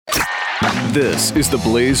This is the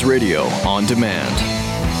Blaze Radio on demand.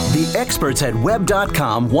 The experts at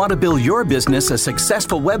web.com want to build your business a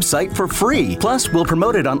successful website for free. Plus, we'll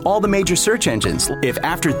promote it on all the major search engines. If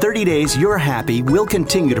after 30 days you're happy, we'll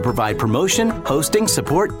continue to provide promotion, hosting,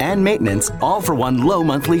 support, and maintenance, all for one low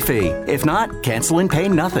monthly fee. If not, cancel and pay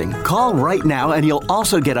nothing. Call right now and you'll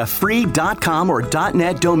also get a free .com or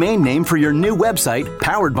 .net domain name for your new website,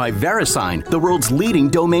 powered by VeriSign, the world's leading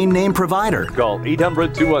domain name provider. Call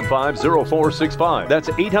 800-215-0465. That's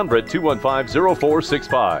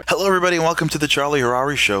 800-215-0465. Hello, everybody, and welcome to the Charlie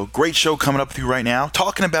Harary Show. Great show coming up with you right now,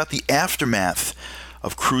 talking about the aftermath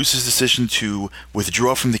of Cruz's decision to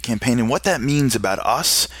withdraw from the campaign and what that means about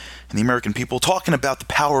us and the American people, talking about the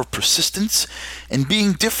power of persistence and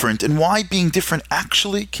being different and why being different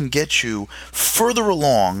actually can get you further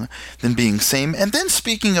along than being same, and then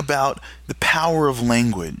speaking about the power of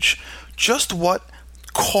language, just what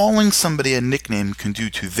calling somebody a nickname can do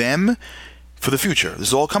to them for the future. This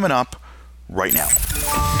is all coming up right now.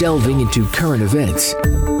 Delving into current events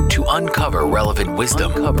to uncover relevant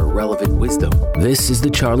wisdom. This is the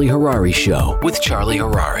Charlie Harary Show with Charlie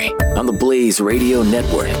Harary on the Blaze Radio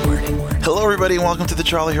Network. Hello, everybody, and welcome to the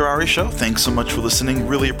Charlie Harary Show. Thanks so much for listening.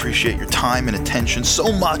 Really appreciate your time and attention.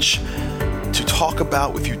 So much to talk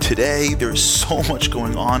about with you today. There's so much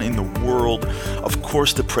going on in the world. Of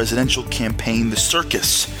course, the presidential campaign, the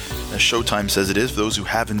circus, as Showtime says it is. For those who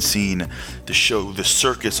haven't seen the show, The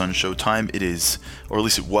Circus on Showtime, it is, or at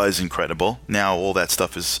least it was, incredible. Now all that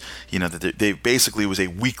stuff is, they basically was a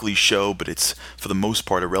weekly show, but it's for the most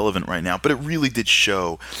part irrelevant right now. But it really did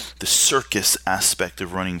show the circus aspect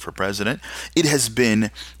of running for president. It has been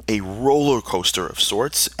a roller coaster of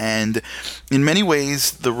sorts, and in many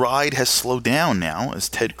ways the ride has slowed down now as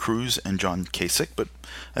Ted Cruz and John Kasich, but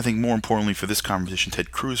I think more importantly for this conversation,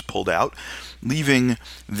 Ted Cruz pulled out, leaving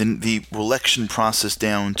the election process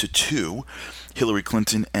down to two, Hillary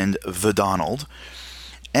Clinton and the Donald,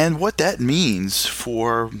 and what that means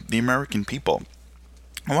for the American people.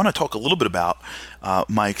 I want to talk a little bit about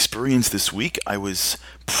my experience this week. I was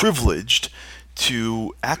privileged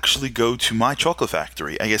to actually go to my chocolate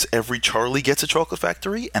factory. I guess every Charlie gets a chocolate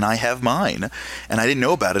factory, and I have mine, and I didn't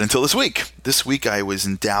know about it until this week. This week I was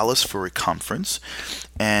in Dallas for a conference,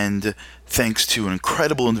 and thanks to an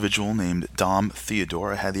incredible individual named Dom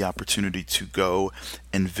Theodore, I had the opportunity to go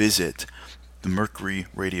and visit the Mercury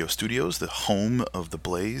Radio Studios, the home of the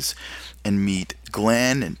Blaze, and meet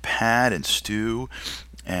Glenn and Pat and Stu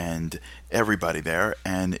and everybody there.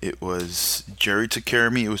 And it was, Jerry took care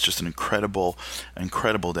of me. It was just an incredible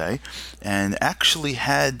day, and actually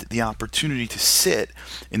had the opportunity to sit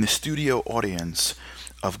in the studio audience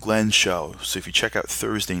of Glenn's show. So if you check out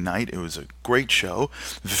Thursday night, it was a great show,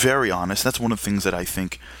 very honest. That's one of the things that I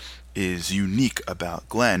think is unique about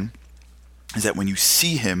Glenn, is that when you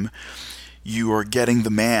see him, you are getting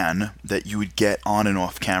the man that you would get on and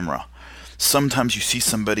off camera. Sometimes you see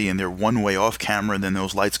somebody and they're one way off camera, and then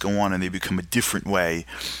those lights go on and they become a different way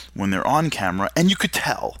when they're on camera, and you could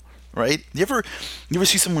tell, right? You ever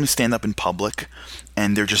see someone stand up in public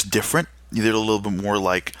and they're just different? They're a little bit more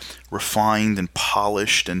like refined and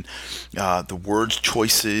polished, and the words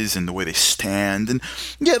choices and the way they stand, and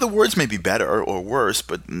yeah, the words may be better or worse,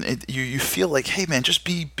 but you feel like, hey man, just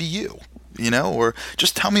be you, or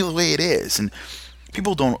just tell me the way it is. And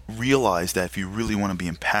people don't realize that if you really want to be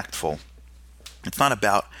impactful, it's not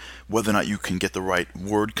about whether or not you can get the right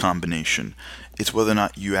word combination. It's whether or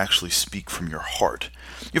not you actually speak from your heart.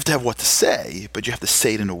 You have to have what to say, but you have to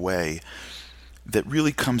say it in a way that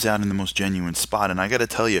really comes out in the most genuine spot. And I got to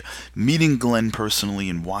tell you, meeting Glenn personally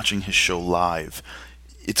and watching his show live,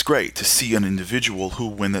 it's great to see an individual who,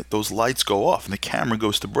 when those lights go off and the camera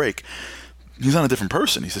goes to break, he's not a different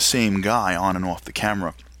person. He's the same guy on and off the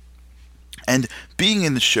camera. And being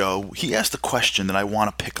in the show, he asked a question that I want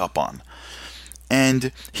to pick up on.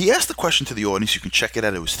 And he asked the question to the audience. You can check it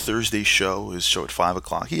out. It was Thursday's show. His show at 5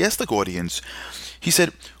 o'clock. He asked the audience, he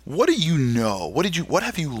said, what do you know? What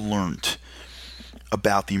have you learned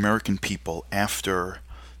about the American people after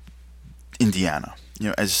Indiana?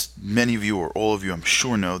 As many of you, or all of you, I'm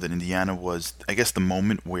sure know that Indiana was, I guess, the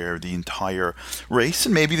moment where the entire race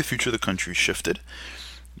and maybe the future of the country shifted.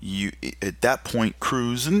 At that point,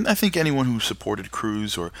 Cruz, and I think anyone who supported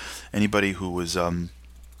Cruz or anybody who was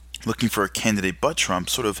looking for a candidate but Trump,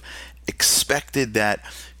 sort of expected that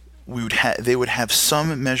they would have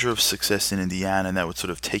some measure of success in Indiana, and that would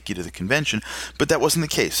sort of take you to the convention. But that wasn't the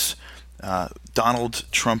case. Donald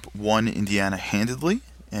Trump won Indiana handedly,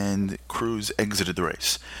 and Cruz exited the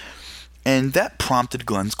race. And that prompted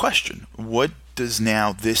Glenn's question. What does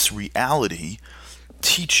now this reality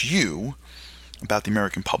teach you about the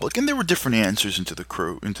American public, and there were different answers into the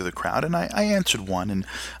crowd, and I answered one, and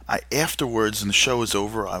afterwards, when the show was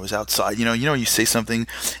over, I was outside. You say something,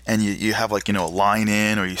 and you have a line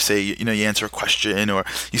in, or you say, you answer a question, or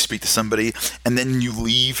you speak to somebody, and then you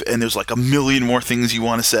leave, and there's a million more things you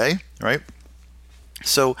want to say, right?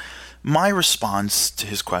 So my response to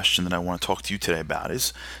his question that I want to talk to you today about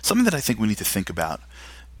is something that I think we need to think about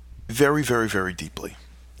very, very, very deeply,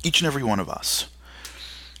 each and every one of us.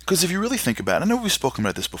 Because if you really think about it, I know we've spoken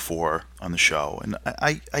about this before on the show, and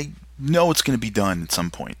I know it's going to be done at some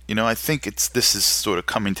point. I think this is sort of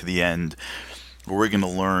coming to the end, where we're going to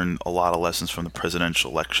learn a lot of lessons from the presidential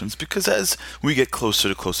elections, because as we get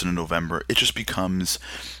closer to November, it just becomes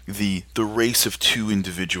the race of two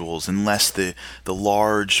individuals, and less the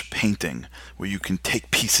large painting where you can take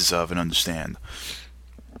pieces of and understand.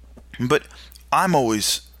 But I'm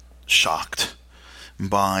always shocked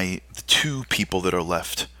by the two people that are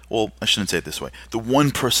left. Well, I shouldn't say it this way. The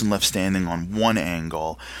one person left standing on one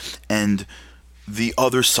angle, and the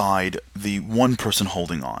other side, the one person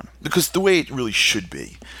holding on. Because the way it really should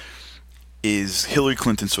be is Hillary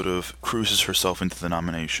Clinton sort of cruises herself into the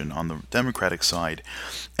nomination on the Democratic side,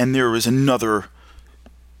 and there is another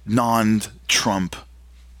non-Trump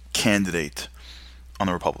candidate on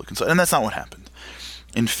the Republican side. And that's not what happened.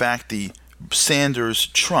 In fact, the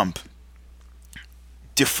Sanders-Trump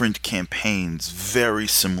different campaigns, very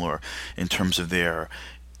similar in terms of their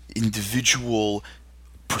individual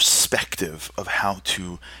perspective of how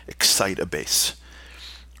to excite a base,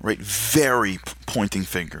 right? Very pointing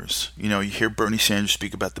fingers. You hear Bernie Sanders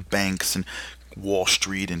speak about the banks and Wall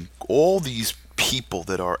Street and all these people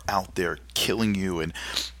that are out there killing you and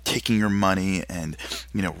taking your money and,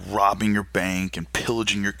 robbing your bank and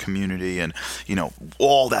pillaging your community and,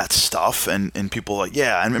 all that stuff. And people are like,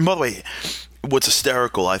 yeah. And by the way, what's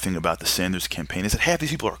hysterical, I think, about the Sanders campaign is that half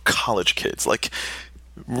these people are college kids.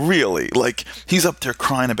 Really? He's up there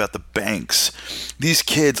crying about the banks. These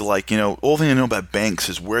kids, all they know about banks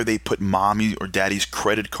is where they put mommy or daddy's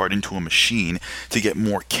credit card into a machine to get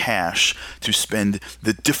more cash to spend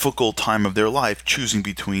the difficult time of their life choosing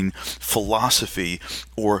between philosophy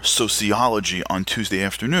or sociology on Tuesday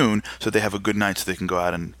afternoon so they have a good night so they can go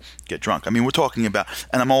out and get drunk. I mean, we're talking about,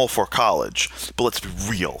 and I'm all for college, but let's be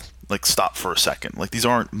real. Stop for a second. These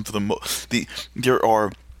aren't there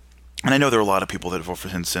are, and I know there are a lot of people that vote for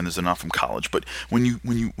him Sanders are not from college, but when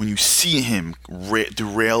you see him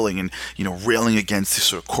derailing and railing against this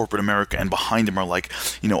sort of corporate America, and behind him are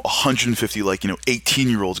 150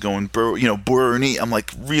 18-year-olds going Bernie, I'm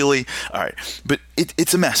like, really? All right, but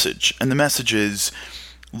it's a message, and the message is,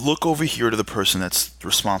 look over here to the person that's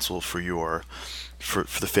responsible for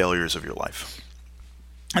the failures of your life.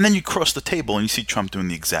 And then you cross the table and you see Trump doing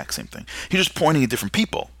the exact same thing. He's just pointing at different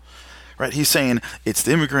people, right? He's saying it's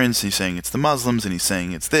the immigrants, and he's saying it's the Muslims, and he's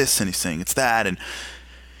saying it's this, and he's saying it's that. And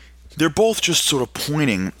they're both just sort of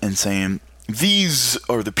pointing and saying, these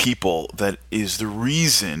are the people that is the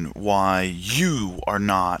reason why you are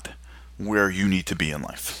not where you need to be in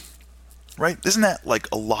life, right? Isn't that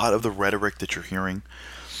a lot of the rhetoric that you're hearing?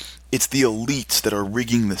 It's the elites that are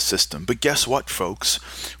rigging the system. But guess what, folks?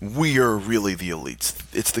 We are really the elites.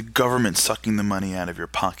 It's the government sucking the money out of your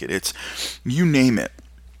pocket. It's, you name it.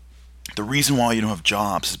 The reason why you don't have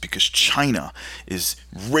jobs is because China is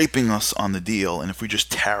raping us on the deal, and if we just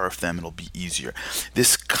tariff them, it'll be easier.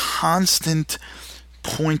 This constant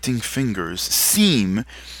pointing fingers seem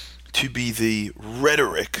to be the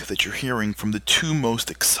rhetoric that you're hearing from the two most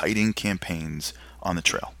exciting campaigns on the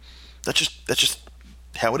trail. That's just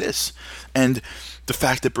how it is. And the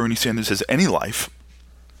fact that Bernie Sanders has any life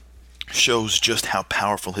shows just how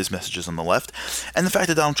powerful his message is on the left. And the fact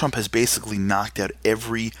that Donald Trump has basically knocked out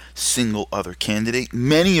every single other candidate,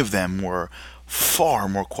 many of them were far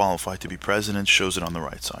more qualified to be president, shows it on the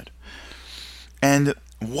right side. And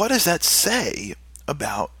what does that say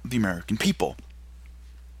about the American people?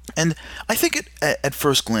 And I think at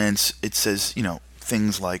first glance it says,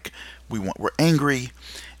 things like we're angry,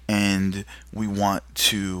 and we want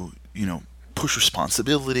to, push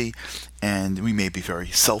responsibility, and we may be very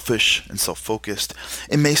selfish and self-focused.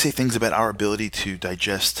 It may say things about our ability to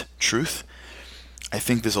digest truth. I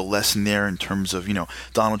think there's a lesson there in terms of,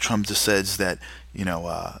 Donald Trump just says that,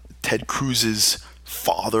 Ted Cruz's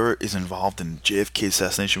father is involved in JFK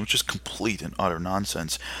assassination, which is complete and utter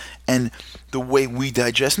nonsense. And the way we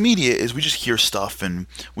digest media is we just hear stuff and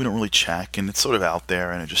we don't really check, and it's sort of out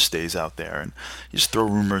there and it just stays out there, and you just throw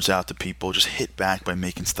rumors out to people, just hit back by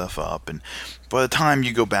making stuff up, and by the time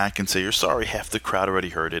you go back and say you're sorry, half the crowd already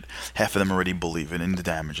heard it, half of them already believe it, and the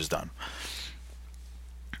damage is done.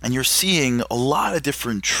 And you're seeing a lot of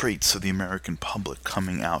different traits of the American public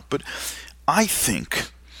coming out, but I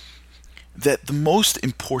think that the most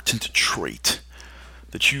important trait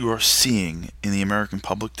that you are seeing in the American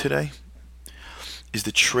public today is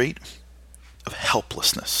the trait of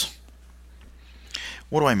helplessness.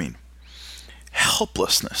 What do I mean?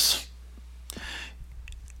 Helplessness.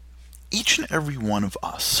 Each and every one of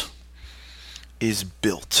us is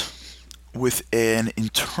built with an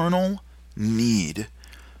internal need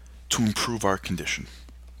to improve our condition.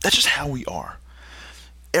 That's just how we are.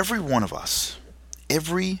 Every one of us,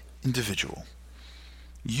 every individual,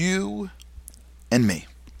 you and me,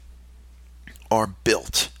 are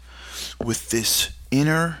built with this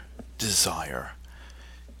inner desire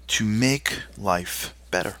to make life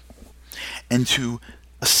better and to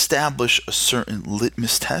establish a certain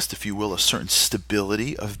litmus test, if you will, a certain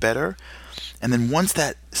stability of better. And then once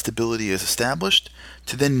that stability is established,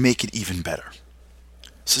 to then make it even better.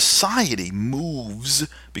 Society moves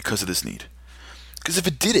because of this need. Because if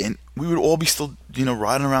it didn't, we would all be still,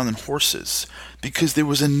 riding around in horses. Because there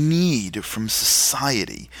was a need from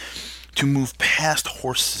society to move past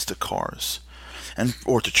horses to cars,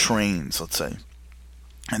 or to trains, let's say,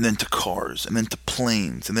 and then to cars, and then to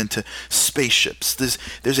planes, and then to spaceships.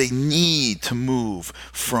 There's a need to move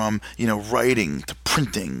from writing to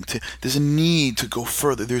printing. There's a need to go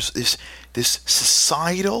further. There's this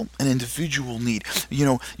societal and individual need.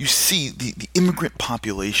 You see the immigrant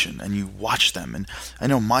population, and you watch them. And I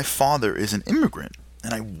know my father is an immigrant,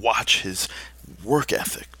 and I watch his work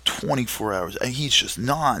ethic 24 hours. He's just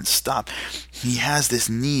non-stop. He has this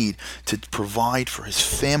need to provide for his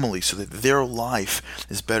family so that their life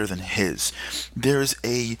is better than his. There's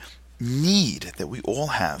a need that we all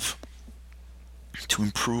have to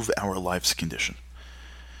improve our life's condition,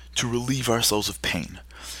 to relieve ourselves of pain,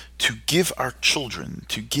 to give our children,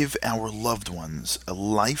 to give our loved ones a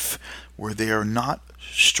life where they are not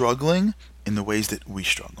struggling in the ways that we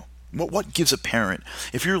struggle. What gives a parent,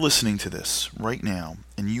 if you're listening to this right now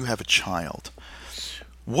and you have a child,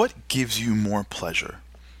 what gives you more pleasure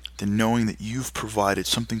than knowing that you've provided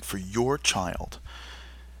something for your child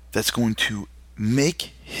that's going to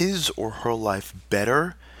make his or her life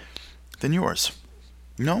better than yours?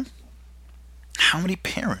 How many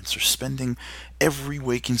parents are spending every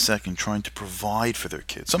waking second trying to provide for their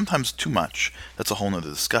kids? Sometimes too much. That's a whole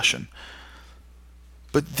nother discussion.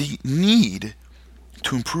 But the need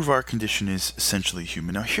to improve our condition is essentially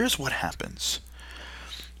human. Now, here's what happens.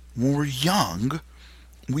 When we're young,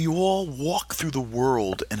 we all walk through the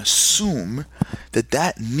world and assume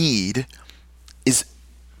that need is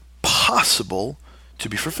possible to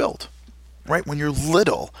be fulfilled. Right? When you're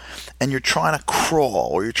little and you're trying to crawl,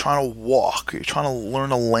 or you're trying to walk, or you're trying to learn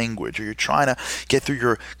a language, or you're trying to get through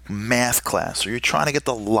your math class, or you're trying to get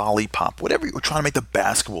the lollipop, whatever, you're trying to make the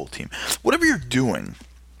basketball team, whatever you're doing,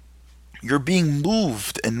 you're being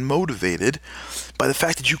moved and motivated by the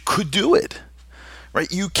fact that you could do it,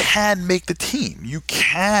 right? You can make the team. You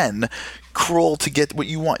can crawl to get what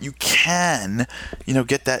you want. You can,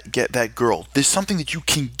 get that girl. There's something that you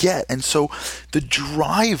can get. And so the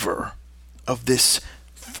driver of this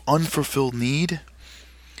unfulfilled need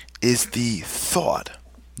is the thought,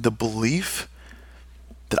 the belief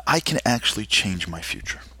that I can actually change my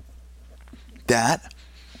future. That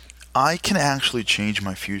I can actually change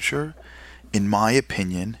my future, in my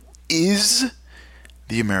opinion, is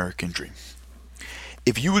the American dream.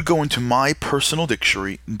 If you would go into my personal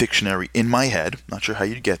dictionary in my head, not sure how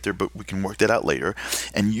you'd get there, but we can work that out later,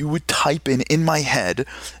 and you would type in my head,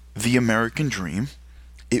 the American dream,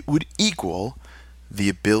 it would equal the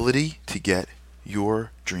ability to get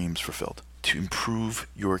your dreams fulfilled, to improve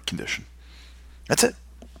your condition. That's it.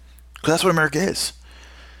 Because that's what America is.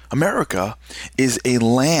 America is a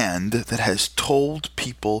land that has told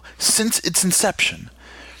people since its inception,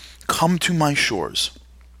 come to my shores.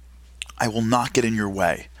 I will not get in your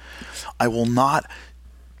way. I will not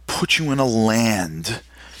put you in a land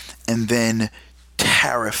and then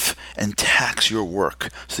tariff and tax your work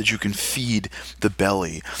so that you can feed the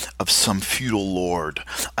belly of some feudal lord.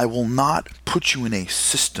 I will not put you in a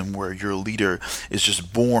system where your leader is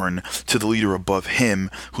just born to the leader above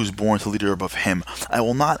him, who's born to the leader above him. I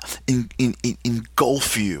will not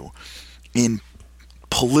engulf you in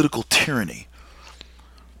political tyranny.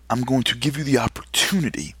 I'm going to give you the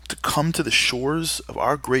opportunity to come to the shores of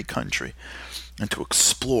our great country and to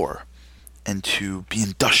explore and to be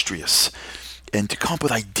industrious and to come up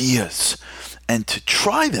with ideas and to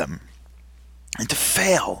try them and to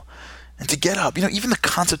fail and to get up. Even the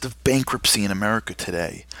concept of bankruptcy in America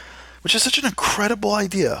today, which is such an incredible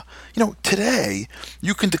idea. Today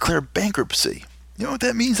you can declare bankruptcy. You know what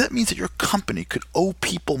that means? That means that your company could owe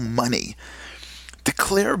people money.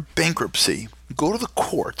 Declare bankruptcy. go to the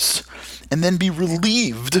courts, and then be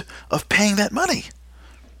relieved of paying that money.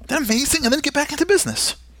 Isn't that amazing? And then get back into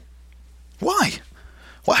business. Why?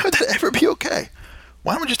 Why would that ever be okay?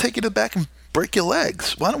 Why don't we just take you to the back and break your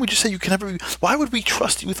legs? Why don't we just say you can never... Why would we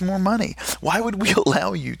trust you with more money? Why would we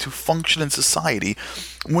allow you to function in society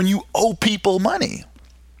when you owe people money?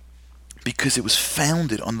 Because it was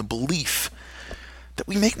founded on the belief that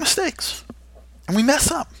we make mistakes and we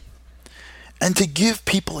mess up. And to give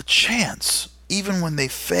people a chance, even when they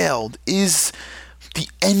failed, is the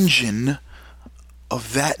engine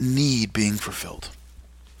of that need being fulfilled.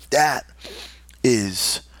 That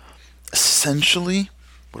is essentially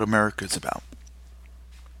what America is about.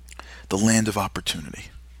 The land of opportunity.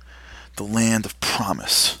 The land of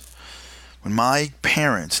promise. When my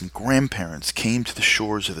parents and grandparents came to the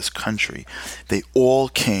shores of this country, they all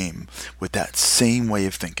came with that same way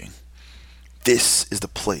of thinking. This is the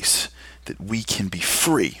place that we can be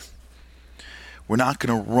free. We're not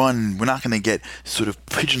going to run, we're not going to get sort of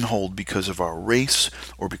pigeonholed because of our race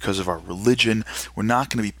or because of our religion. We're not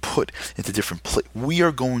going to be put into different places. We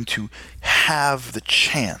are going to have the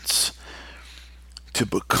chance to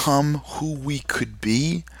become who we could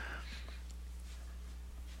be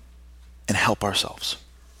and help ourselves.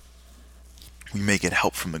 We may get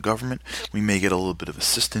help from the government. We may get a little bit of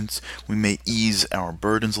assistance. We may ease our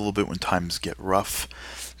burdens a little bit when times get rough.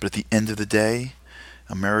 But at the end of the day,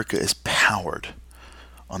 America is powered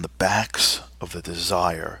on the backs of the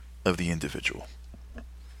desire of the individual.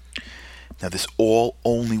 Now, this all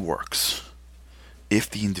only works if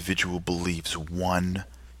the individual believes one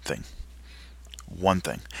thing. One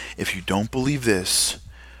thing. If you don't believe this,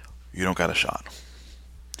 you don't got a shot.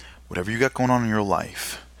 Whatever you got going on in your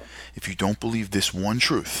life, if you don't believe this one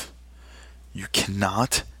truth, you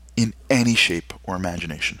cannot, in any shape or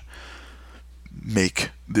imagination,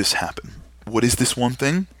 make this happen. What is this one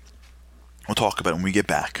thing? We'll talk about it when we get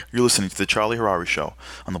back. You're listening to The Charlie Harary Show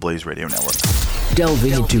on the Blaze Radio Network.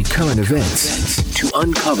 Delving into current events to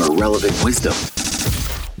uncover relevant wisdom.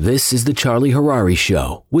 This is The Charlie Harary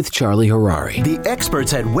Show with Charlie Harary. The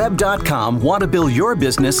experts at web.com want to build your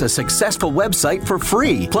business a successful website for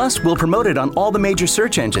free. Plus, we'll promote it on all the major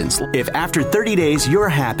search engines. If after 30 days you're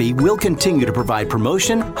happy, we'll continue to provide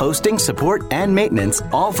promotion, hosting, support, and maintenance,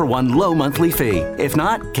 all for one low monthly fee. If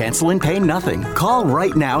not, cancel and pay nothing. Call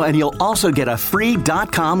right now and you'll also get a free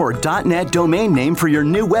 .com or .net domain name for your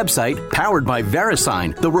new website, powered by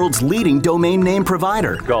VeriSign, the world's leading domain name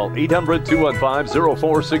provider. Call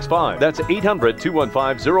 800-215-0465. That's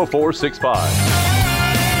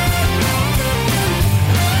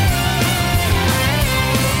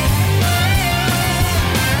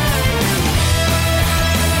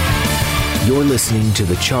You're listening to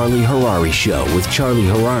The Charlie Harary Show with Charlie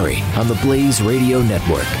Harary on the Blaze Radio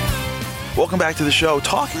Network. Welcome back to the show,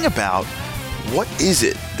 talking about what is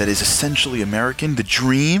it that is essentially American, the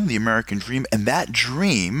dream, the American dream, and that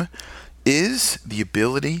dream is the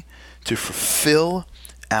ability to fulfill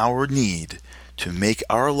our need to make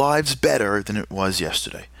our lives better than it was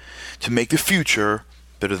yesterday, to make the future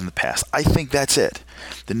better than the past. I think that's it.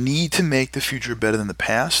 The need to make the future better than the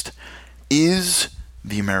past is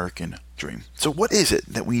the American dream. So what is it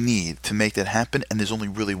that we need to make that happen? And there's only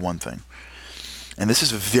really one thing. And this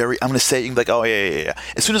is I'm going to say it, you're like, oh, yeah.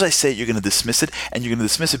 As soon as I say it, you're going to dismiss it, and you're going to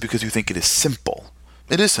dismiss it because you think it is simple.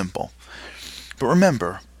 It is simple. But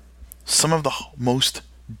remember, some of the most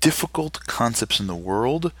difficult concepts in the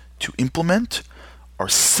world to implement are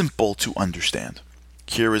simple to understand.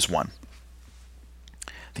 Here is one.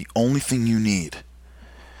 The only thing you need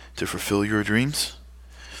to fulfill your dreams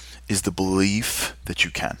is the belief that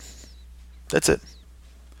you can. That's it.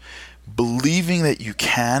 Believing that you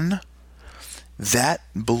can, that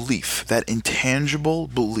belief, that intangible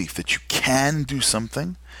belief that you can do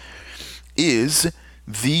something, is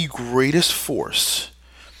the greatest force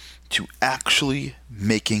to actually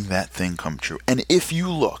making that thing come true. And if you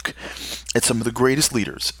look at some of the greatest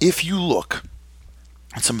leaders, if you look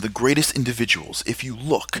at some of the greatest individuals, if you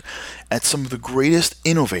look at some of the greatest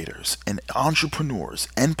innovators and entrepreneurs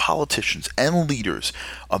and politicians and leaders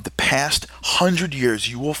of the past 100 years,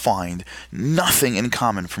 you will find nothing in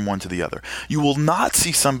common from one to the other. You will not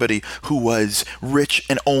see somebody who was rich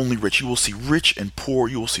and only rich. You will see rich and poor.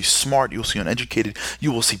 You will see smart. You will see uneducated.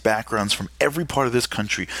 You will see backgrounds from every part of this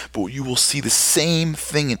country. But you will see the same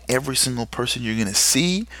thing in every single person. You're going to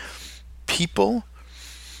see people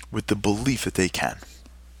with the belief that they can.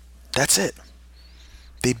 That's it.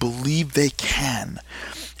 They believe they can.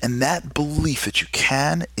 And that belief that you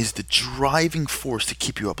can is the driving force to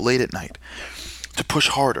keep you up late at night, to push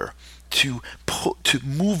harder, to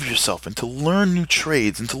move yourself and to learn new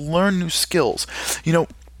trades and to learn new skills. You know,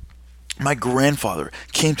 My grandfather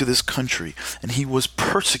came to this country and he was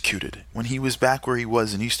persecuted when he was back where he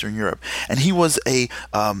was in Eastern Europe. And he was a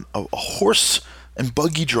horse and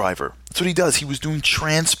buggy driver. That's what he does. He was doing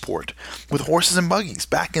transport with horses and buggies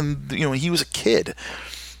back in, when he was a kid.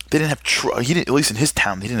 They didn't have at least in his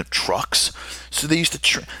town, they didn't have trucks. So they used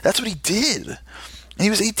to that's what he did. And he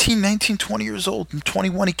was 18, 19, 20 years old. And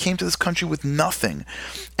 21, he came to this country with nothing.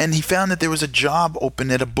 And he found that there was a job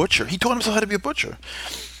open at a butcher. He taught himself how to be a butcher.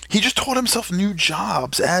 He just taught himself new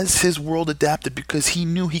jobs as his world adapted because he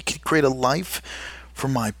knew he could create a life for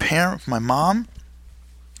my mom,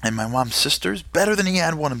 and my mom's sisters better than he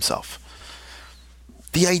had one himself.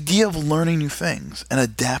 The idea of learning new things and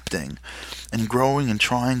adapting and growing and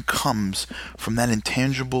trying comes from that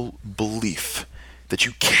intangible belief that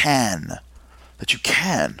you can.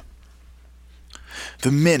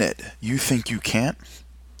 The minute you think you can't,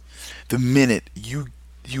 the minute you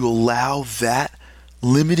allow that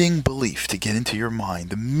limiting belief to get into your mind,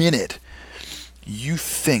 the minute you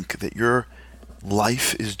think that your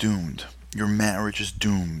life is doomed, your marriage is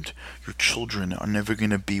doomed, your children are never going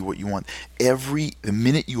to be what you want, the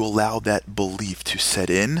minute you allow that belief to set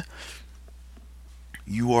in,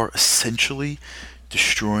 you are essentially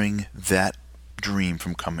destroying that dream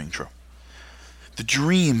from coming true. The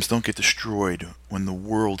dreams don't get destroyed when the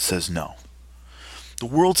world says no. The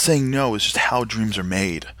world saying no is just how dreams are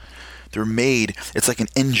made. They're made, it's like an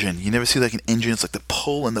engine. You never see like an engine, it's like the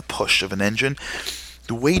pull and the push of an engine.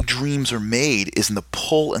 The way dreams are made is in the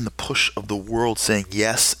pull and the push of the world saying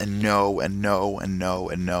yes and no and no and no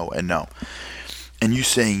and no and no. And you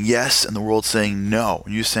saying yes and the world saying no.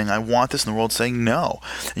 And you saying I want this and the world saying no.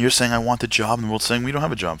 And you're saying I want the job and the world saying we don't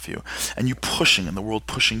have a job for you. And you pushing and the world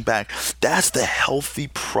pushing back. That's the healthy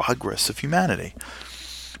progress of humanity.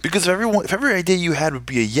 Because if every idea you had would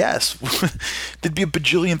be a yes, there'd be a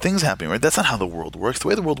bajillion things happening, right? That's not how the world works. The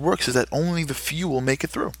way the world works is that only the few will make it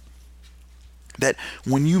through. That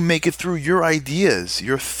when you make it through, your ideas,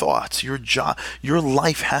 your thoughts, your job, your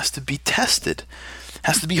life has to be tested,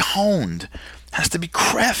 has to be honed, has to be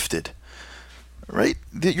crafted, right?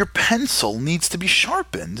 Your pencil needs to be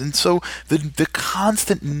sharpened. And so the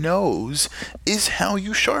constant no's is how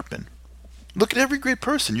you sharpen. Look at every great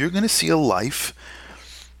person. You're going to see a life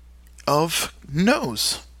of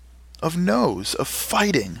no's, of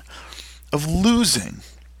fighting, of losing.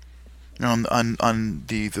 On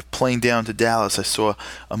the plane down to Dallas, I saw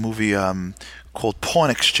a movie called Pawn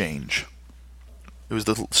Exchange. It was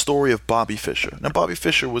the story of Bobby Fischer. Now, Bobby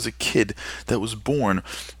Fischer was a kid that was born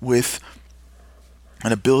with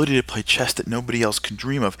an ability to play chess that nobody else could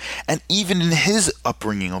dream of. And even in his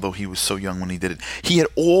upbringing, although he was so young when he did it, he had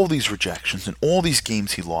all these rejections and all these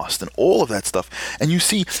games he lost and all of that stuff. And you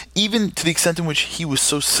see, even to the extent in which he was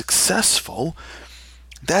so successful,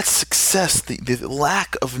 that success, the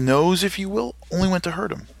lack of no's, if you will, only went to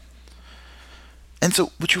hurt him. And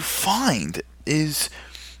so what you find is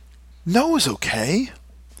no is okay,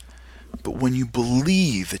 but when you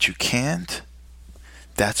believe that you can't,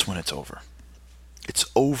 that's when it's over. It's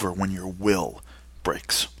over when your will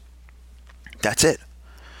breaks. That's it.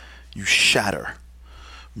 You shatter.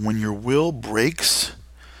 When your will breaks,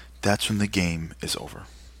 that's when the game is over.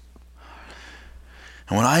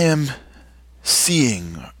 And what I am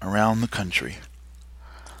seeing around the country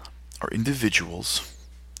are individuals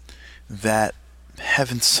that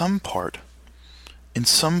have in some part, in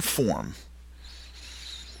some form,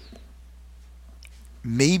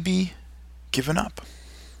 maybe given up.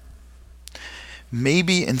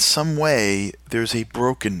 Maybe in some way there's a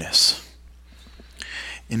brokenness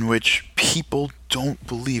in which people don't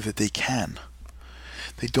believe that they can.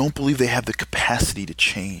 They don't believe they have the capacity to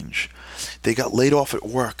change. They got laid off at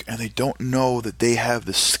work and they don't know that they have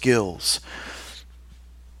the skills,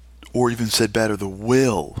 or even said better, the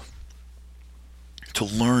will to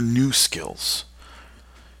learn new skills,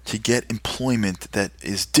 to get employment that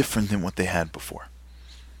is different than what they had before.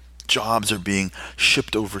 Jobs are being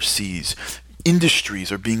shipped overseas.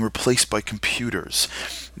 Industries are being replaced by computers.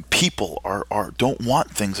 People don't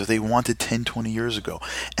want things that they wanted 10, 20 years ago.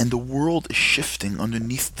 And the world is shifting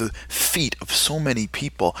underneath the feet of so many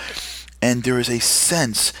people. And there is a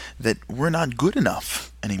sense that we're not good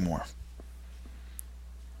enough anymore.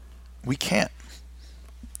 We can't.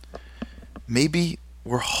 Maybe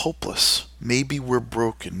we're hopeless. Maybe we're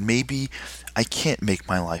broken. Maybe I can't make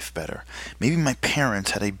my life better. Maybe my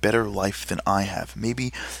parents had a better life than I have.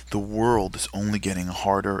 Maybe the world is only getting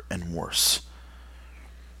harder and worse.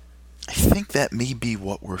 I think that may be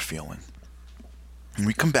what we're feeling. When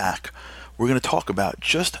we come back, we're going to talk about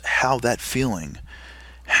just how that feeling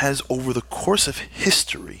has, over the course of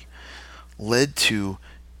history, led to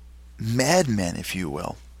madmen, if you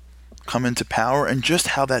will, come into power and just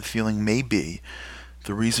how that feeling may be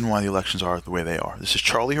the reason why the elections are the way they are. This is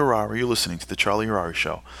Charlie Harary. You're listening to The Charlie Harary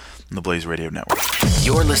Show on the Blaze Radio Network.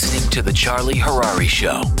 You're listening to The Charlie Harary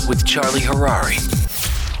Show with Charlie Harary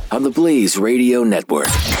on the Blaze Radio Network.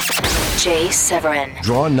 Jay Severin.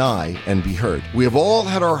 Draw nigh and be heard. We have all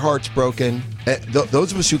had our hearts broken.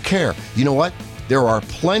 Those of us who care, you know what? There are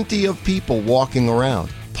plenty of people walking around.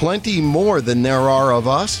 Plenty more than there are of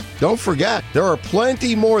us. Don't forget, there are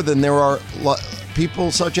plenty more than there are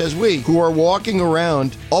people such as we who are walking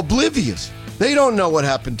around oblivious. They don't know what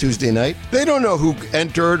happened Tuesday night. They don't know who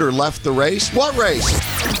entered or left the race. What race?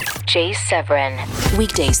 Jay Severin.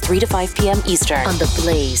 Weekdays 3 to 5 p.m. Eastern on the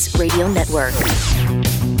Blaze Radio Network.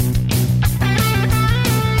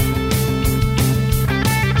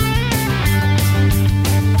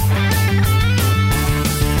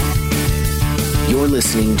 You're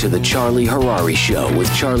listening to The Charlie Harary Show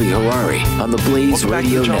with Charlie Harary on the Blaze Radio Welcome back to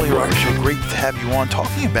the Charlie Network. Harary Show. Great to have you on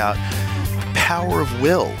talking about the power of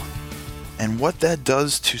will and what that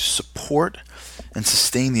does to support and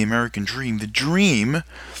sustain the American dream. The dream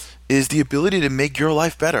is the ability to make your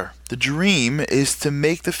life better. The dream is to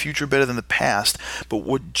make the future better than the past. But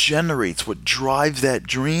what drives that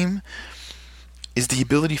dream is the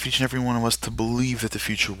ability for each and every one of us to believe that the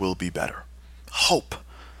future will be better. Hope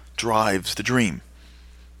drives the dream.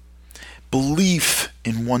 Belief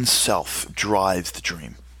in oneself drives the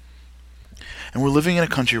dream. And we're living in a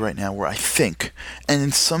country right now where I think, and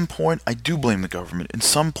in some point I do blame the government, in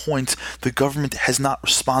some points the government has not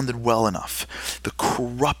responded well enough. The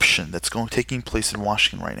corruption that's taking place in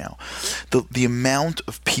Washington right now, the amount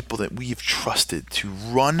of people that we have trusted to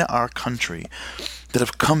run our country that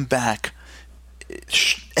have come back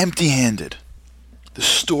empty-handed. The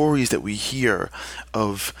stories that we hear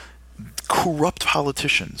of corrupt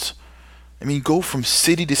politicians. I mean, go from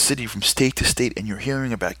city to city, from state to state, and you're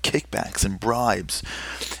hearing about kickbacks and bribes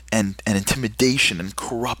and intimidation and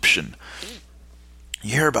corruption.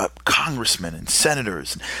 You hear about congressmen and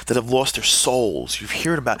senators that have lost their souls. You've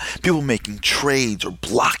heard about people making trades or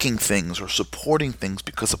blocking things or supporting things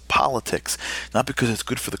because of politics, not because it's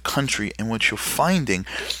good for the country. And what you're finding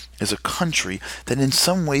is a country that in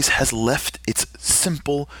some ways has left its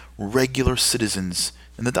simple, regular citizens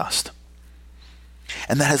in the dust.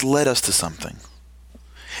 And that has led us to something.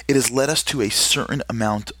 It has led us to a certain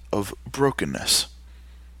amount of brokenness,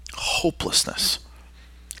 hopelessness,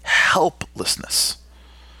 helplessness.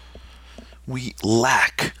 We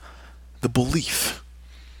lack the belief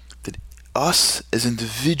that us as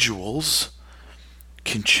individuals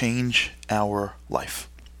can change our life.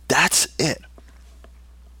 That's it.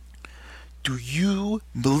 Do you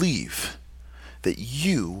believe that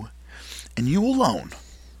you and you alone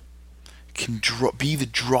can be the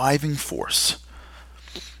driving force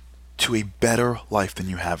to a better life than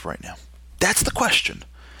you have right now? That's the question.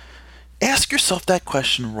 Ask yourself that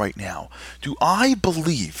question right now. Do I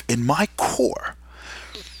believe in my core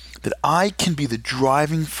that I can be the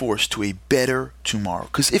driving force to a better tomorrow?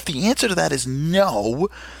 Because if the answer to that is no,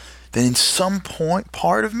 then in some point,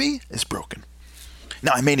 part of me is broken.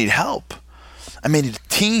 Now, I may need help. I may need a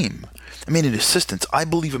team. I may need assistance. I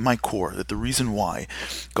believe at my core that the reason why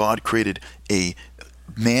God created a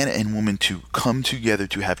man and woman to come together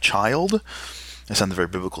to have child, that sounds very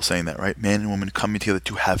biblical saying that, right? Man and woman coming together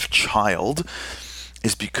to have child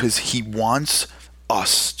is because he wants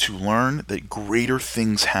us to learn that greater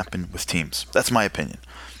things happen with teams. That's my opinion.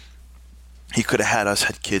 He could have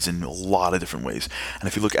had kids in a lot of different ways. And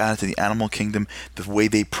if you look at it in the animal kingdom, the way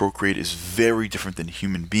they procreate is very different than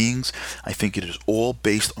human beings. I think it is all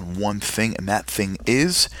based on one thing, and that thing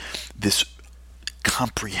is this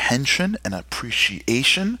comprehension and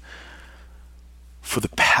appreciation for the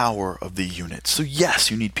power of the unit. So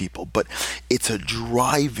yes, you need people, but it's a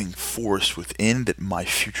driving force within that my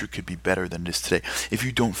future could be better than it is today. If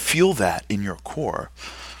you don't feel that in your core,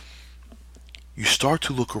 you start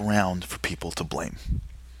to look around for people to blame.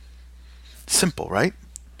 Simple, right?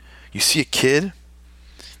 You see a kid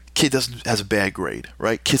has a bad grade,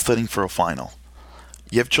 right? Kid's studying for a final.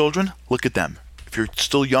 You have children? Look at them. If you're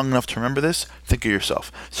still young enough to remember this, think of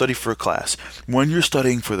yourself. Study for a class. When you're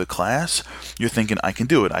studying for the class, you're thinking, I can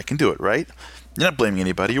do it, right? You're not blaming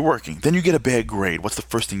anybody, you're working. Then you get a bad grade. What's the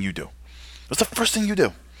first thing you do?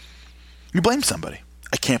 You blame somebody.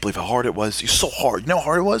 I can't believe how hard it was. It's so hard. You know how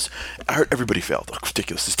hard it was? I heard everybody failed. It's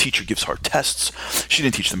ridiculous. This teacher gives hard tests. She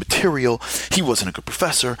didn't teach the material. He wasn't a good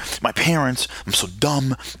professor. My parents, I'm so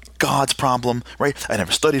dumb. God's problem, right? I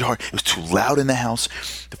never studied hard. It was too loud in the house.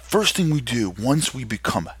 The first thing we do once we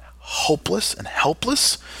become hopeless and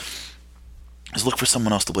helpless is look for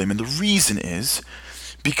someone else to blame. And the reason is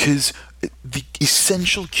because The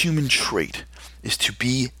essential human trait is to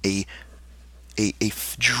be a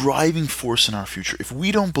driving force in our future. If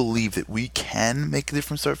we don't believe that we can make a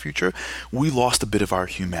difference to our future, we lost a bit of our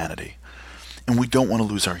humanity. And we don't want to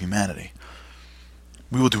lose our humanity.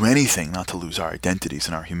 We will do anything not to lose our identities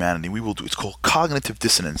and our humanity. It's called cognitive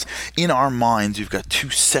dissonance. In our minds, you've got two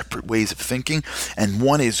separate ways of thinking, and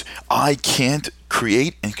one is, I can't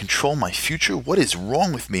create and control my future. What is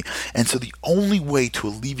wrong with me? And so the only way to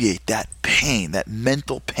alleviate that pain, that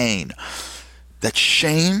mental pain, that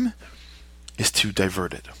shame, is to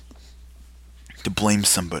divert it, to blame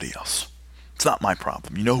somebody else. It's not my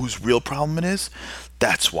problem. You know whose real problem it is?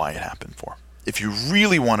 That's why it happened for. If you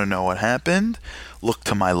really want to know what happened, look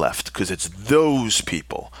to my left, because it's those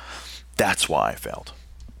people. That's why I failed.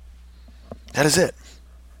 That is it.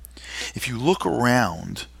 If you look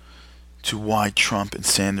around to why Trump and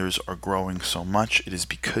Sanders are growing so much, it is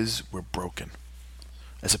because we're broken.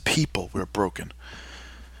 As a people, we're broken.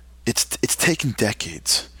 It's taken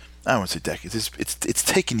decades. I don't want to say decades. It's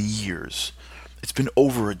taken years. It's been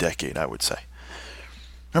over a decade, I would say.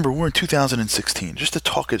 Remember, we're in 2016. Just to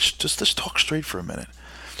talk straight for a minute.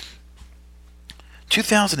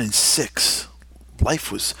 2006,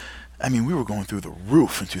 life was, we were going through the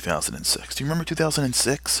roof in 2006. Do you remember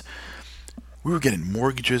 2006? We were getting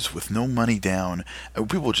mortgages with no money down.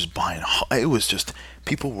 People were just buying. It was just,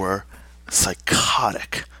 people were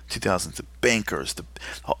psychotic. 2000, the bankers,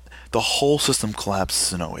 the whole system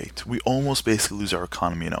collapses in 08. We almost basically lose our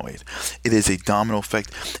economy in 08. It is a domino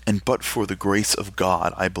effect, and but for the grace of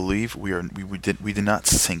God, I believe we did not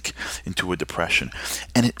sink into a depression.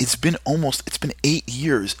 And it's been 8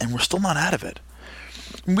 years, and we're still not out of it.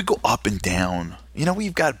 We go up and down.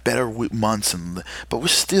 We've got better months, but we're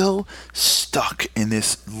still stuck in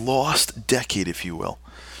this lost decade, if you will.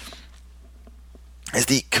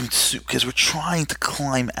 Because we're trying to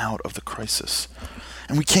climb out of the crisis.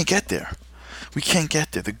 And we can't get there. We can't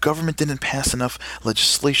get there. The government didn't pass enough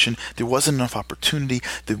legislation. There wasn't enough opportunity.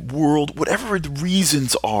 The world, whatever the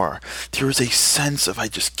reasons are, there is a sense of I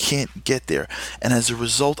just can't get there. And as a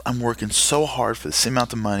result, I'm working so hard for the same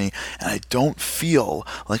amount of money, and I don't feel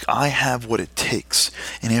like I have what it takes.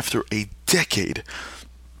 And after a decade,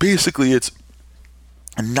 basically it's,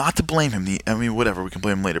 and not to blame him, whatever, we can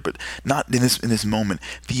blame him later, but not in this moment.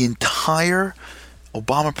 The entire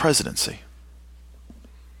Obama presidency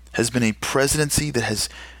has been a presidency that has,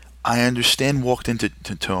 I understand, walked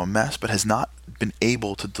into a mess, but has not been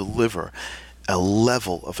able to deliver a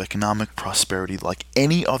level of economic prosperity like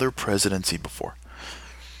any other presidency before.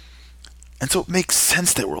 And so it makes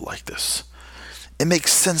sense that we're like this. It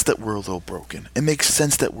makes sense that we're a little broken. It makes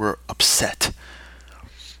sense that we're upset.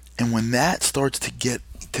 And when that starts to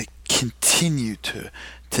continue to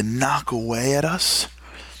knock away at us,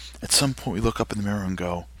 at some point we look up in the mirror and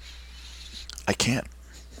go, I can't.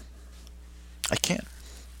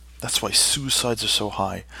 That's why suicides are so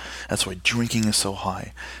high. That's why drinking is so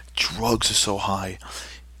high. Drugs are so high.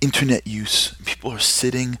 Internet use. People are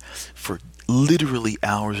sitting for literally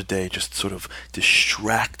hours a day just sort of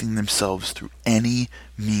distracting themselves through any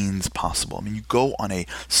means possible. You go on a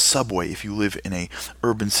subway if you live in a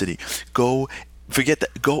urban city. Go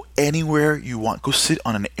anywhere you want. Go sit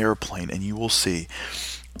on an airplane and you will see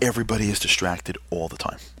everybody is distracted all the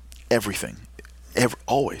time. Everything.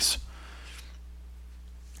 Always.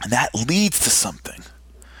 And that leads to something.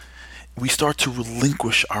 We start to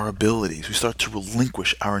relinquish our abilities. We start to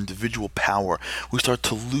relinquish our individual power. We start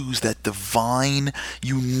to lose that divine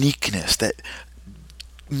uniqueness that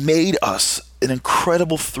made us an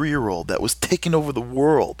incredible 3-year-old that was taking over the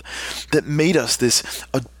world, that made us this,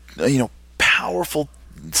 powerful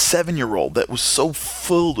 7-year-old that was so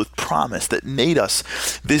filled with promise, that made us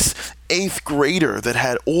this 8th grader that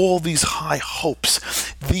had all these high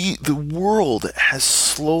hopes. The world has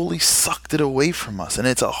slowly sucked it away from us, and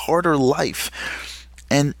it's a harder life.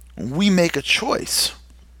 And we make a choice.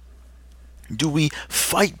 Do we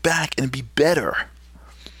fight back and be better?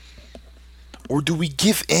 Or do we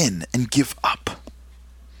give in and give up?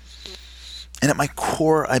 And at my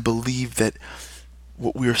core, I believe that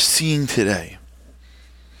what we are seeing today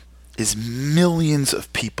is millions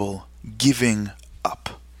of people giving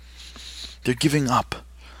up. They're giving up.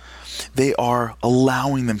 They are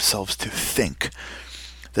allowing themselves to think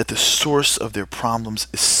that the source of their problems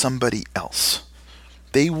is somebody else.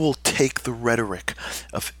 They will take the rhetoric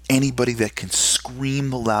of anybody that can scream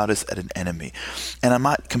the loudest at an enemy. And I'm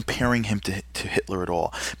not comparing him to Hitler at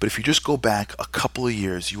all. But if you just go back a couple of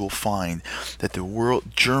years, you will find that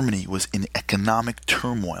Germany was in economic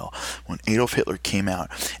turmoil when Adolf Hitler came out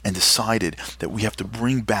and decided that we have to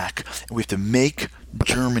bring back, we have to make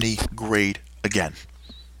Germany great again.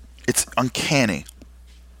 It's uncanny.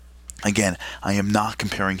 Again, I am not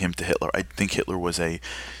comparing him to Hitler. I think Hitler was a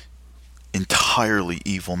entirely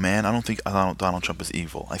evil man. I don't think Donald Trump is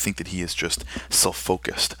evil. I think that he is just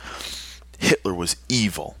self-focused. Hitler was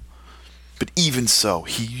evil. But even so,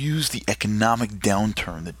 he used the economic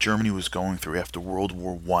downturn that Germany was going through after World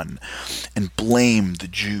War I and blamed the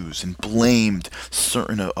Jews and blamed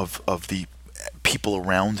certain of the people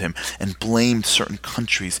around him and blamed certain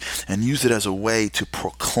countries and used it as a way to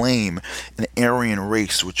proclaim an Aryan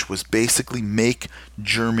race, which was basically make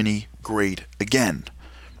Germany great again.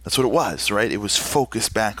 That's what it was, right? It was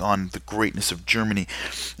focused back on the greatness of Germany,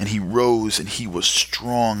 and he rose and he was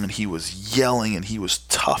strong and he was yelling and he was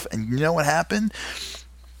tough. And you know what happened?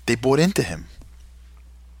 They bought into him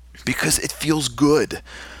because it feels good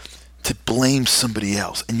to blame somebody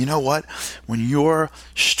else. And you know what? When you're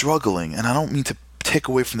struggling, and I don't mean to take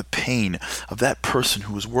away from the pain of that person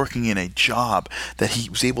who was working in a job that he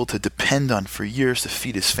was able to depend on for years to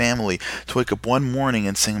feed his family, to wake up one morning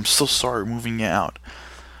and say, "I'm so sorry, we're moving you out."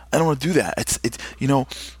 I don't want to do that.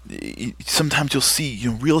 Sometimes you'll see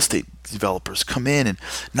real estate developers come in and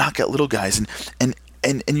knock out little guys, and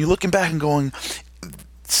you're looking back and going,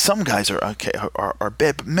 some guys are okay, are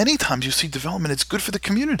bad, but many times you see development. It's good for the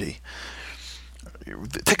community.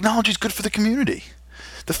 Technology is good for the community.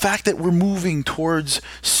 The fact that we're moving towards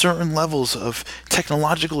certain levels of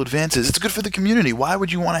technological advances, it's good for the community. Why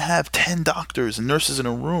would you want to have 10 doctors and nurses in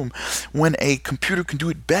a room when a computer can do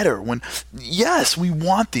it better? Yes, we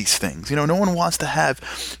want these things. No one wants to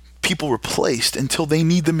have people replaced until they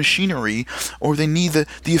need the machinery or they need the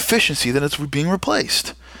efficiency that it's being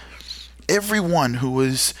replaced. Everyone who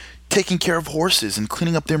was taking care of horses and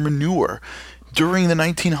cleaning up their manure during the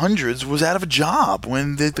 1900s was out of a job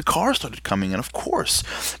when the cars started coming in. Of course,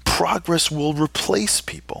 progress will replace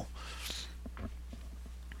people.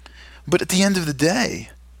 But at the end of the day,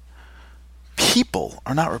 people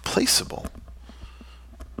are not replaceable.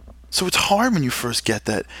 So it's hard when you first get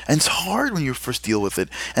that, and it's hard when you first deal with it,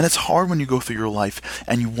 and it's hard when you go through your life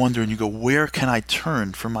and you wonder and you go, where can I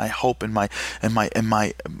turn for my hope and my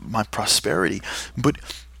prosperity? But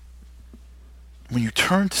when you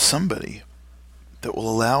turn to somebody that will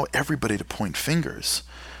allow everybody to point fingers,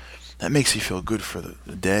 that makes you feel good for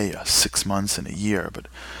the day, 6 months, and a year. But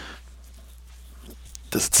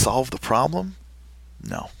does it solve the problem?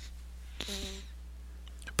 No.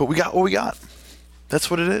 But we got what we got.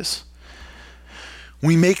 That's what it is.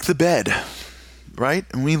 We make the bed, right?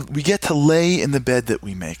 And we get to lay in the bed that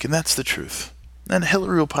we make, and that's the truth. And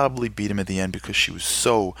Hillary will probably beat him at the end because she was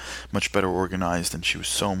so much better organized and she was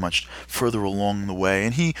so much further along the way.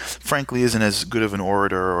 And he, frankly, isn't as good of an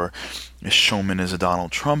orator or a showman as a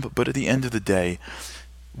Donald Trump. But at the end of the day,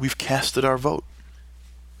 we've casted our vote.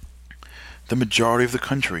 The majority of the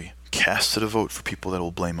country casted a vote for people that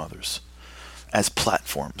will blame others as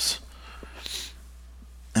platforms.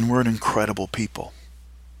 And we're an incredible people.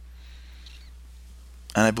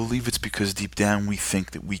 And I believe it's because deep down we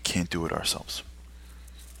think that we can't do it ourselves.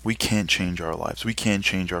 We can't change our lives. We can't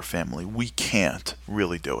change our family. We can't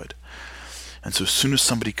really do it. And so as soon as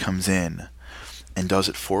somebody comes in and does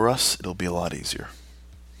it for us, it'll be a lot easier.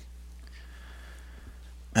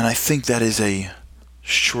 And I think that is a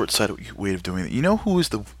short-sighted way of doing it. You know who is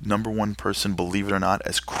the number one person, believe it or not,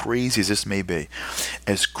 as crazy as this may be,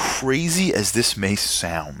 as crazy as this may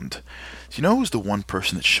sound, do you know who's the one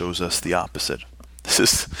person that shows us the opposite?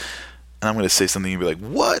 And I'm going to say something, you'll be like,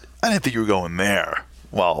 what? I didn't think you were going there.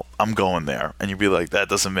 Well, I'm going there. And you'll be like, that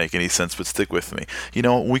doesn't make any sense, but stick with me.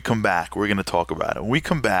 When we come back, we're going to talk about it. When we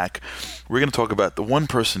come back, we're going to talk about the one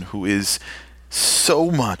person who is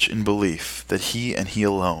so much in belief that he and he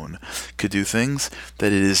alone could do things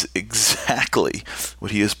that it is exactly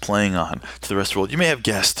what he is playing on to the rest of the world. You may have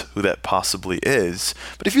guessed who that possibly is,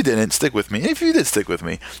 but if you didn't, stick with me. And if you did stick with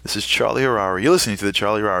me, this is Charlie Harary. You're listening to The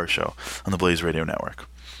Charlie Harary Show on the Blaze Radio Network.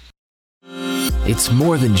 It's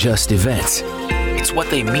more than just events. It's what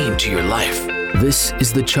they mean to your life. This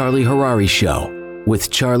is The Charlie Harary Show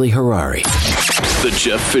with Charlie Harary. The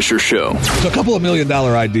Jeff Fisher Show. So a couple of $1 million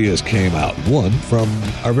ideas came out. One from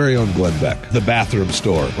our very own Glenn Beck, the bathroom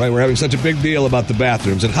store, right? We're having such a big deal about the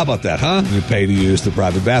bathrooms, and how about that, huh? You pay to use the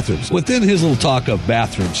private bathrooms. Within his little talk of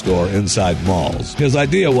bathroom store inside malls, his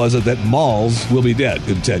idea was that malls will be dead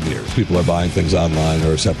in 10 years. People are buying things online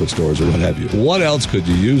or separate stores or what have you. What else could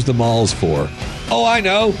you use the malls for? Oh, I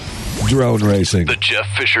know. Drone racing. The Jeff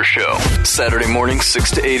Fisher Show. Saturday morning,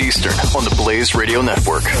 6 to 8 Eastern on the Blaze Radio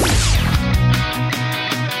Network.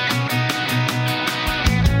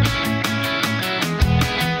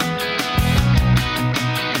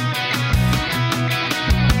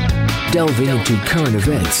 delving into current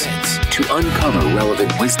events to uncover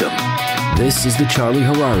relevant wisdom. This is the Charlie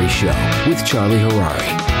Harary Show with Charlie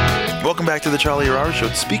Harary. Welcome back to the Charlie Harary Show.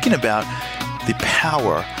 Speaking about the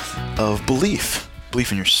power of belief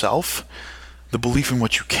in yourself, the belief in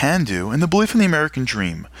what you can do, and the belief in the American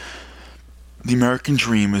dream. The American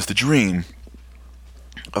dream is the dream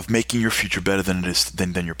of making your future better than it is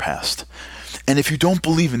than your past. And if you don't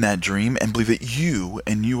believe in that dream and believe that you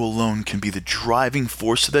and you alone can be the driving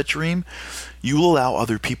force of that dream, you will allow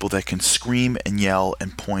other people that can scream and yell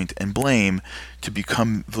and point and blame to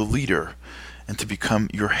become the leader and to become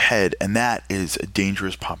your head. And that is a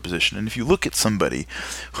dangerous proposition. And if you look at somebody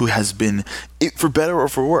who has been, for better or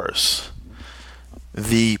for worse,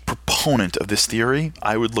 the proponent of this theory,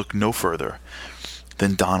 I would look no further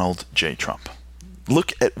than Donald J. Trump.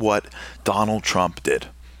 Look at what Donald Trump did,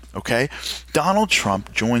 okay? Donald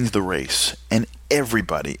Trump joined the race, and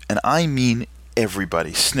everybody, and I mean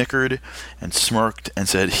everybody, snickered and smirked and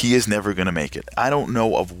said he is never going to make it. I don't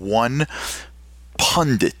know of one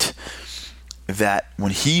pundit that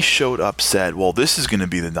when he showed up said, well, this is going to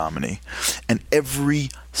be the nominee, and every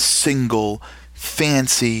single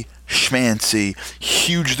fancy, schmancy,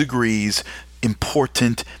 huge degrees,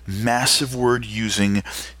 important, massive word using,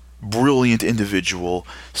 brilliant individual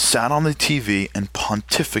sat on the TV and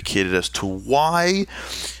pontificated as to why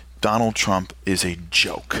Donald Trump is a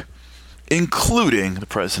joke, including the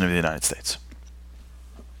President of the United States.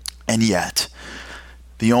 And yet,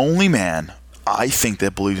 the only man I think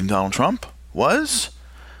that believed in Donald Trump was,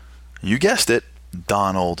 you guessed it,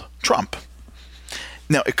 Donald Trump.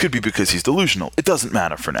 Now, it could be because he's delusional. It doesn't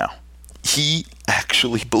matter for now. He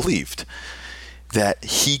actually believed that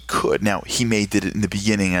he could. Now, he did it in the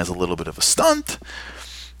beginning as a little bit of a stunt,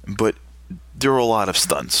 but there are a lot of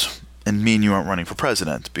stunts. And me and you aren't running for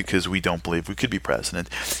president because we don't believe we could be president.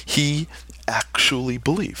 He actually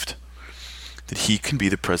believed that he can be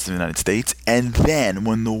the president of the United States. And then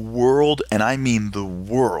when the world, and I mean the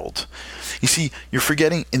world, you see, you're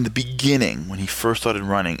forgetting in the beginning when he first started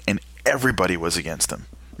running and everybody was against him.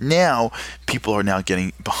 Now, people are now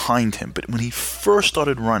getting behind him. But when he first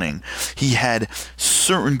started running, he had a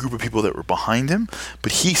certain group of people that were behind him,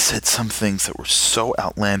 but he said some things that were so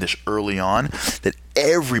outlandish early on that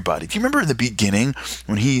everybody... Do you remember in the beginning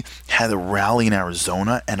when he had a rally in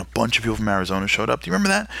Arizona and a bunch of people from Arizona showed up? Do you remember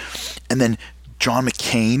that? And then John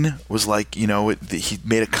McCain was like, he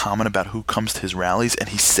made a comment about who comes to his rallies, and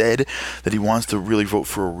he said that he wants to really vote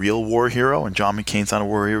for a real war hero, and John McCain's not a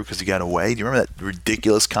war hero because he got away. Do you remember that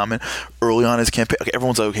ridiculous comment early on in his campaign? Okay,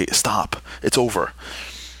 everyone's like, okay, stop. It's over.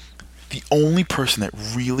 The only person that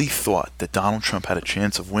really thought that Donald Trump had a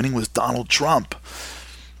chance of winning was Donald Trump.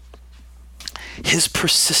 His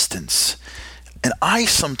persistence. And I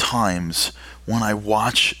sometimes, when I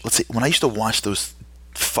used to watch those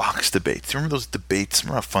Fox debates. Do you remember those debates?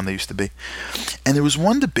 Remember how fun they used to be? And there was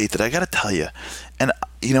one debate that I got to tell you, and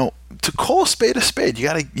to call a spade, you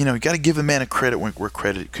got to give a man a credit where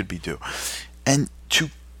credit could be due. And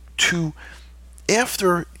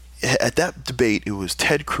at that debate, it was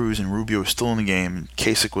Ted Cruz and Rubio were still in the game, and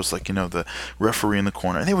Kasich was like, the referee in the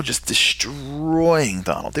corner, and they were just destroying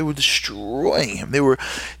Donald. They were destroying him.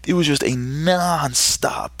 It was just a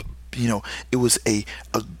nonstop. It was a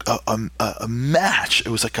match. It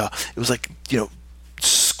was like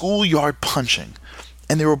schoolyard punching,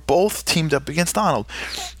 and they were both teamed up against Donald.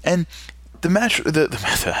 And the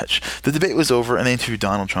debate was over, and they interviewed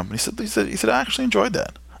Donald Trump, and he said I actually enjoyed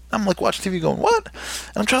that. I'm like watching TV going, what?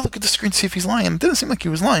 And I'm trying to look at the screen to see if he's lying. It didn't seem like he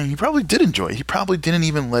was lying. He probably did enjoy it. He probably didn't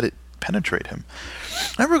even let it penetrate him.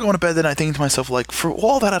 I remember going to bed that night thinking to myself, like, for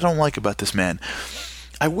all that I don't like about this man,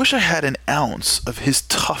 I wish I had an ounce of his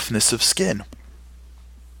toughness of skin.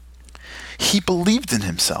 He believed in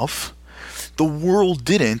himself. The world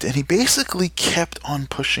didn't, and he basically kept on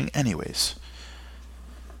pushing anyways.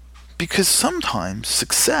 Because sometimes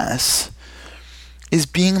success is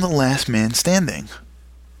being the last man standing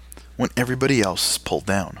when everybody else is pulled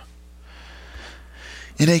down.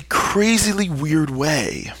 In a crazily weird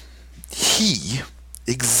way, he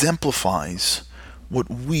exemplifies what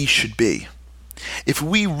we should be. If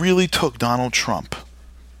we really took Donald Trump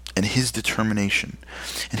and his determination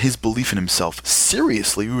and his belief in himself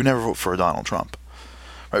seriously, we would never vote for a Donald Trump.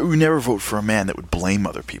 Right? We would never vote for a man that would blame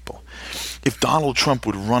other people. If Donald Trump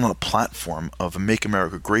would run on a platform of Make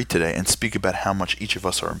America Great Today and speak about how much each of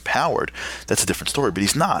us are empowered, that's a different story. But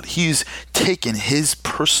he's not. He's taken his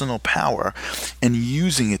personal power and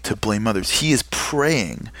using it to blame others. He is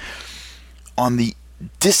preying on the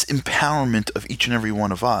disempowerment of each and every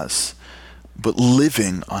one of us, but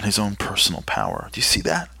living on his own personal power. Do you see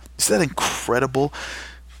that? Is that incredible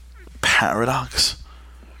paradox?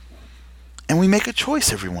 And we make a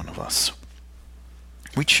choice, every one of us.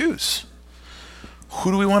 We choose.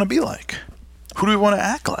 Who do we want to be like? Who do we want to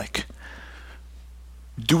act like?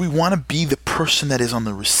 Do we want to be the person that is on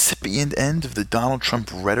the recipient end of the Donald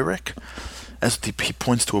Trump rhetoric as he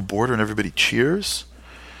points to a border and everybody cheers?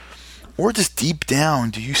 Or just deep down,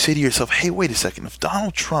 do you say to yourself, hey, wait a second, if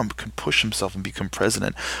Donald Trump can push himself and become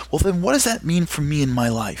president, well, then what does that mean for me in my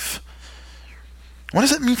life? What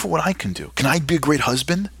does that mean for what I can do? Can I be a great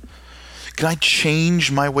husband? Can I change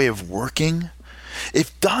my way of working?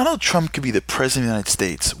 If Donald Trump could be the president of the United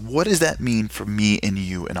States, what does that mean for me and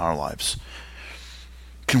you in our lives?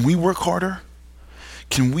 Can we work harder?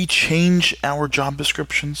 Can we change our job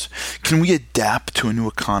descriptions? Can we adapt to a new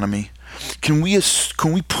economy? Can we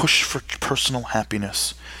push for personal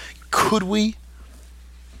happiness? Could we?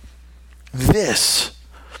 This,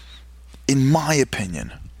 in my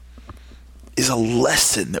opinion, is a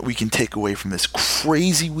lesson that we can take away from this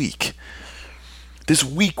crazy week. This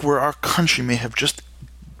week where our country may have just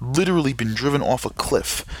literally been driven off a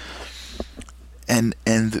cliff. And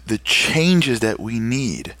the changes that we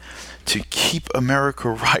need to keep America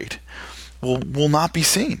right will not be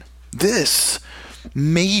seen. This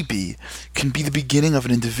maybe can be the beginning of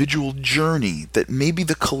an individual journey that maybe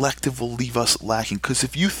the collective will leave us lacking. Because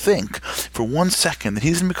if you think for 1 second that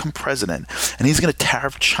he's going to become president and he's going to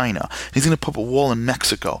tariff China, and he's going to put a wall in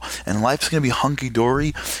Mexico, and life's going to be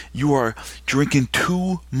hunky-dory, you are drinking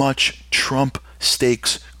too much Trump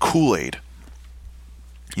Steaks Kool-Aid.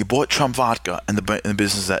 You bought Trump vodka and the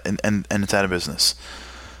business and it's out of business.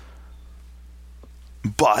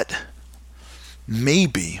 But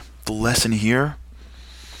maybe the lesson here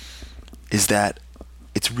is that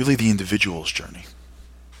it's really the individual's journey.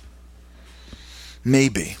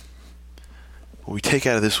 Maybe what we take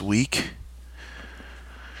out of this week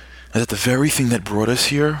is that the very thing that brought us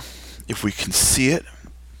here, if we can see it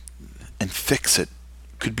and fix it,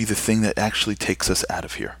 could be the thing that actually takes us out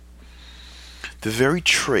of here. The very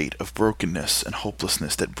trait of brokenness and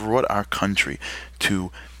hopelessness that brought our country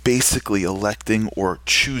to basically electing or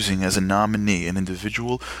choosing as a nominee an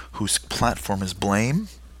individual whose platform is blame,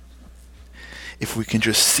 if we can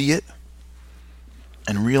just see it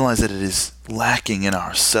and realize that it is lacking in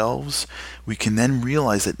ourselves, we can then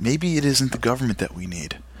realize that maybe it isn't the government that we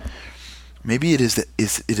need. Maybe it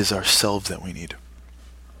is ourselves that we need.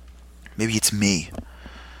 Maybe it's me.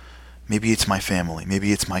 Maybe it's my family.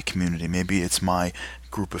 Maybe it's my community. Maybe it's my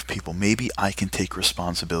group of people. Maybe I can take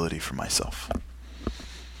responsibility for myself.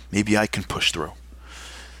 Maybe I can push through.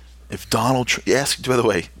 If Donald Trump, by the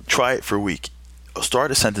way, try it for a week.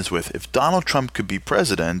 Start a sentence with, if Donald Trump could be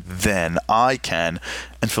president, then I can,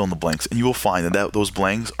 and fill in the blanks. And you will find that those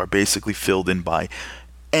blanks are basically filled in by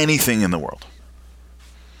anything in the world.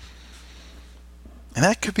 And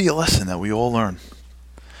that could be a lesson that we all learn.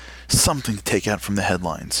 Something to take out from the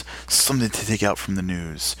headlines, something to take out from the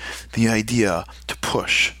news. The idea to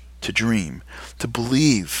push, to dream, to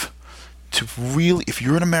believe, to really, if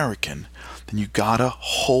you're an American, then you gotta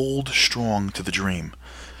hold strong to the dream.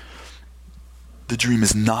 The dream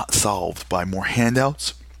is not solved by more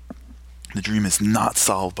handouts. The dream is not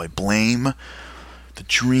solved by blame. The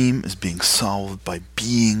dream is being solved by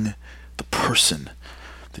being the person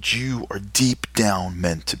that you are deep down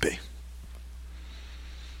meant to be.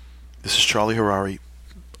 This is Charlie Harari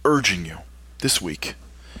urging you this week.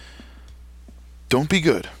 Don't be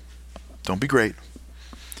good. Don't be great.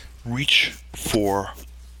 Reach for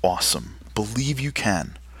awesome. Believe you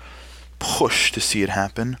can. Push to see it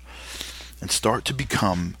happen. And start to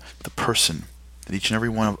become the person that each and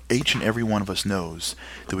every one of us knows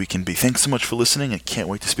that we can be. Thanks so much for listening. I can't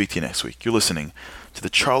wait to speak to you next week. You're listening to the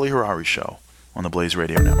Charlie Harari Show on the Blaze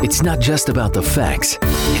Radio Network. It's not just about the facts.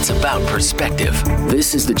 It's about perspective.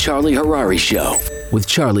 This is the Charlie Harari Show with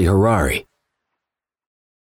Charlie Harari.